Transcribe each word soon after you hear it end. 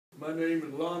My name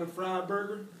is Lonnie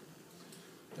Freyburger,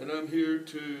 and I'm here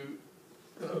to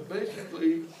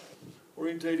basically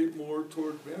orientate it more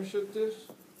towards, may I shut this?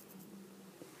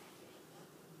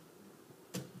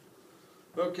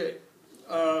 Okay,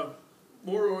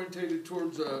 more orientated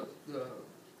towards the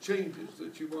changes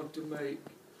that you want to make.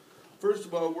 First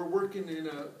of all, we're working in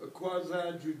a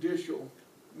quasi-judicial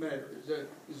matter.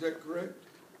 Is that correct,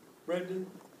 Brendan?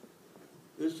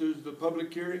 This is the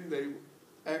public hearing. They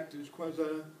act as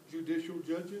quasi-judicial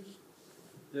judges?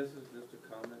 This is just a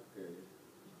comment period.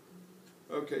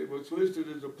 Okay, well, it's listed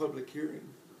as a public hearing.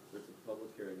 It's a public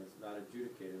hearing. It's not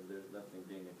adjudicated. There's nothing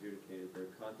being adjudicated.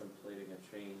 They're contemplating a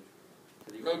change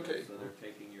to the ordinance, so they're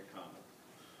taking your comment.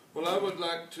 Well, I would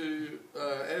like to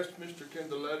ask Mr.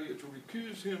 Candelaria to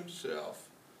recuse himself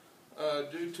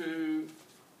due to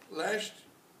last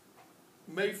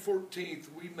May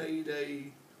 14th, we made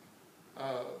a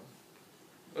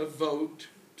vote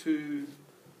to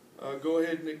go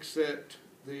ahead and accept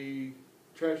the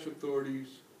Trash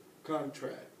Authority's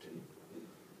contract.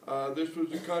 This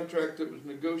was a contract that was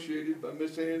negotiated by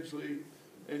Miss Ansley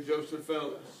and Joseph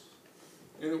Ellis,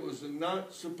 and it was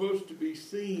not supposed to be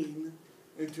seen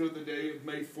until the day of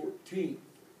May 14th.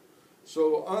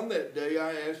 So on that day,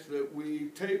 I asked that we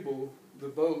table the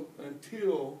vote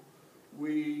until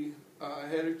we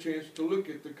had a chance to look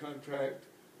at the contract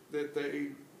that they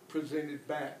presented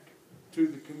back to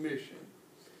the commission.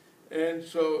 And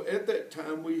so at that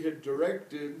time, we had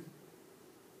directed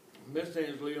Miss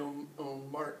Ansley on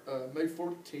May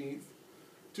 14th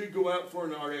to go out for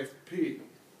an RFP.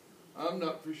 I'm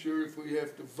not for sure if we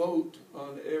have to vote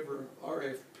on ever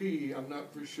RFP. I'm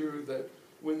not for sure that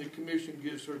when the commission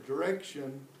gives her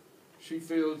direction, she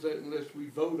feels that unless we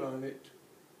vote on it,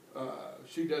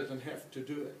 she doesn't have to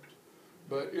do it.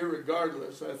 But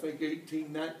irregardless, I think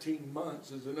 18, 19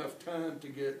 months is enough time to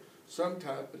get some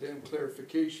type of damn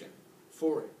clarification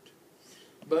for it.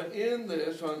 But in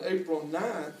this, on April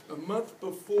 9th, a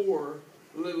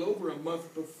little over a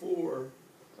month before,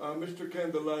 Mr.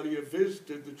 Candelaria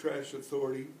visited the Trash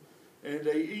Authority, and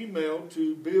a email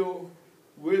to Bill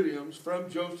Williams from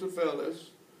Joseph Ellis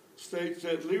states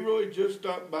that Leroy just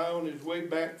stopped by on his way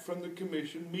back from the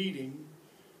commission meeting.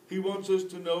 He wants us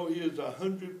to know he is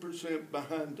 100%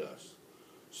 behind us.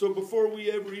 So before we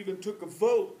ever even took a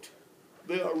vote,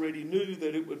 they already knew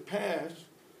that it would pass,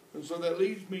 and so that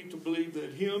leads me to believe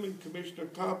that him and Commissioner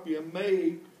Tapia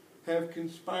may have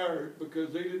conspired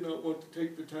because they did not want to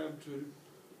take the time to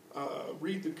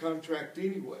read the contract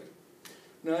anyway.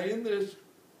 Now in this,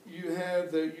 you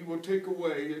have that you will take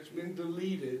away, it's been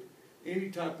deleted, any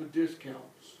type of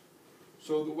discounts.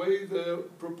 So the way the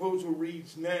proposal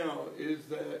reads now is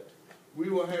that we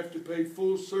will have to pay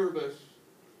full service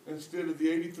instead of the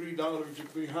 $83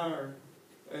 if we hire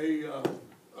a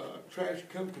trash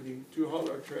company to haul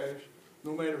our trash,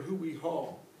 no matter who we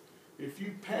haul. If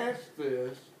you pass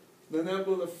this, then that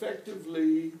will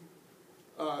effectively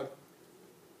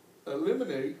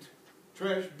eliminate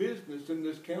trash business in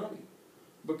this county.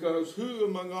 Because who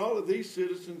among all of these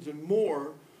citizens and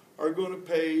more are going to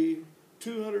pay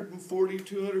 $240,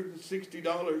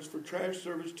 $260 for trash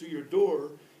service to your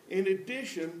door in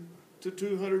addition to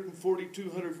 $240,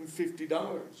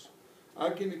 $250? I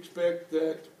can expect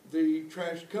that the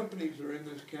trash companies that are in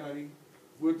this county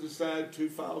would decide to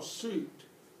file suit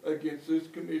against this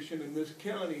commission and this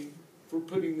county for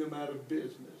putting them out of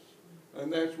business.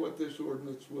 And that's what this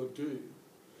ordinance will do.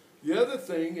 The other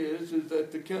thing is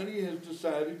that the county has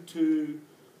decided to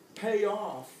pay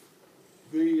off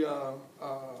the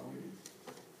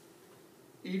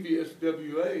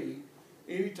EVSWA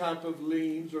any type of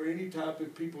liens or any type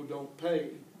of people don't pay.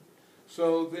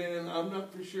 So then I'm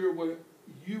not for sure what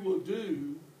you will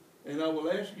do, and I will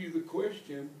ask you the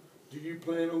question, do you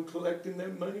plan on collecting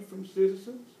that money from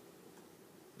citizens?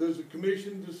 Does the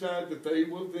commission decide that they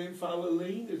will then file a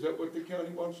lien? Is that what the county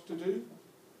wants to do?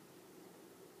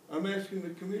 I'm asking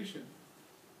the commission.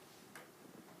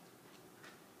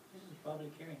 This is a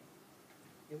public hearing.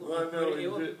 It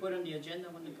will be put on the agenda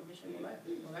when the commission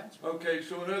will answer. Okay,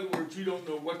 so in other words, you don't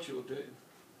know what you'll do.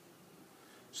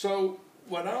 So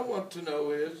what I want to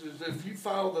know is if you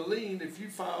file the lien, if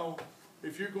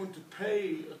you're going to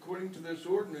pay, according to this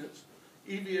ordinance,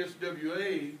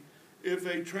 EVSWA, if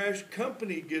a trash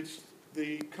company gets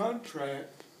the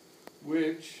contract,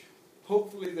 which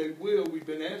hopefully they will, we've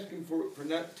been asking for it for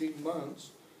 19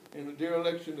 months, and the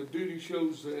dereliction of duty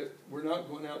shows that we're not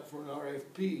going out for an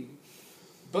RFP.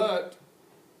 But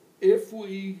if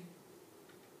we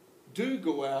do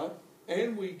go out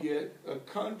and we get a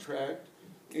contract,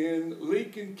 in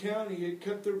Lincoln County it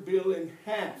cut their bill in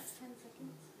half.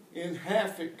 In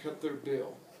half it cut their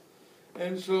bill.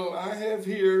 And so I have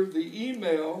here the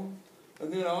email,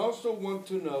 and then I also want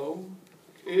to know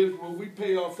is, will we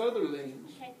pay off other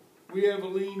liens? Okay. We have a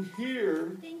lien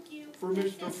here Thank you. for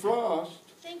Mr. Frost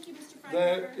Thank you, Mr. Freyburger.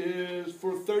 that is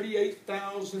for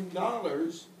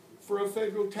 $38,000 for a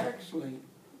federal tax lien.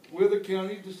 Will the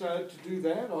county decide to do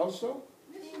that also?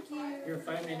 Thank you. Your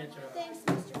 5 minutes are up. Thanks,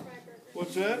 Mr. Freyburger.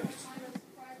 What's that?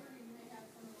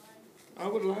 I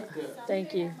would like that.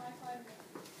 Thank you.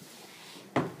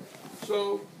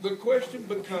 So the question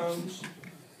becomes,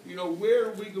 you know, where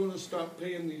are we going to stop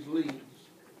paying these liens?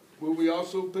 Will we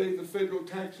also pay the federal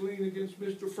tax lien against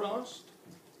Mr. Frost?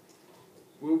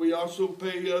 Will we also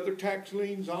pay other tax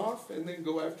liens off and then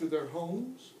go after their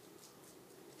homes?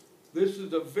 This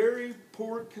is a very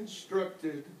poor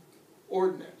constructed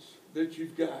ordinance that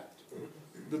you've got.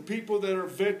 The people that are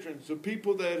veterans, the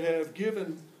people that have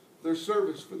given their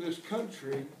service for this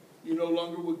country, you no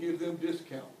longer will give them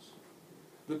discounts.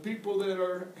 The people that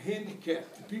are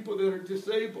handicapped, the people that are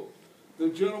disabled, the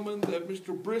gentleman that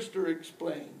Mr. Brister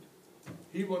explained,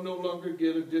 he will no longer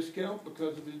get a discount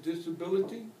because of his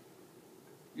disability.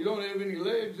 You don't have any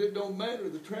legs, it don't matter.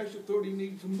 The Trash Authority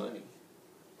needs some money.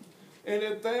 And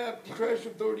at that, the Trash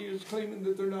Authority is claiming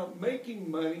that they're not making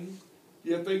money,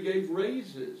 yet they gave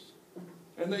raises.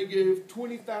 And they gave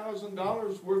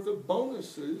 $20,000 worth of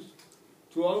bonuses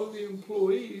to all of the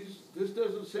employees. This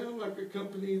doesn't sound like a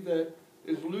company that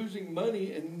is losing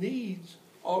money and needs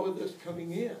all of this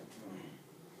coming in.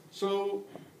 So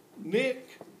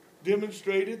Nick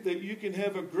demonstrated that you can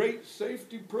have a great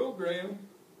safety program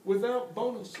without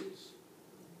bonuses.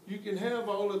 You can have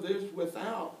all of this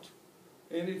without.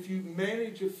 And if you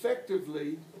manage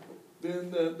effectively,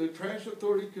 then the Trash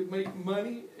Authority could make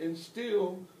money and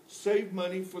still save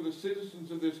money for the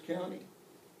citizens of this county.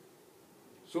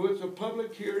 So it's a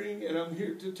public hearing, and I'm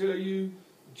here to tell you,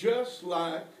 just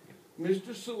like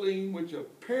Mr. Salim, which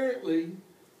apparently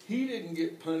he didn't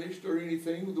get punished or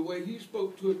anything with the way he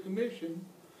spoke to a commission.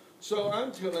 So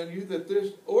I'm telling you that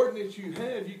this ordinance you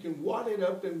have, you can wad it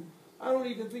up, and I don't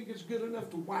even think it's good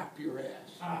enough to wipe your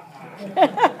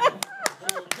ass.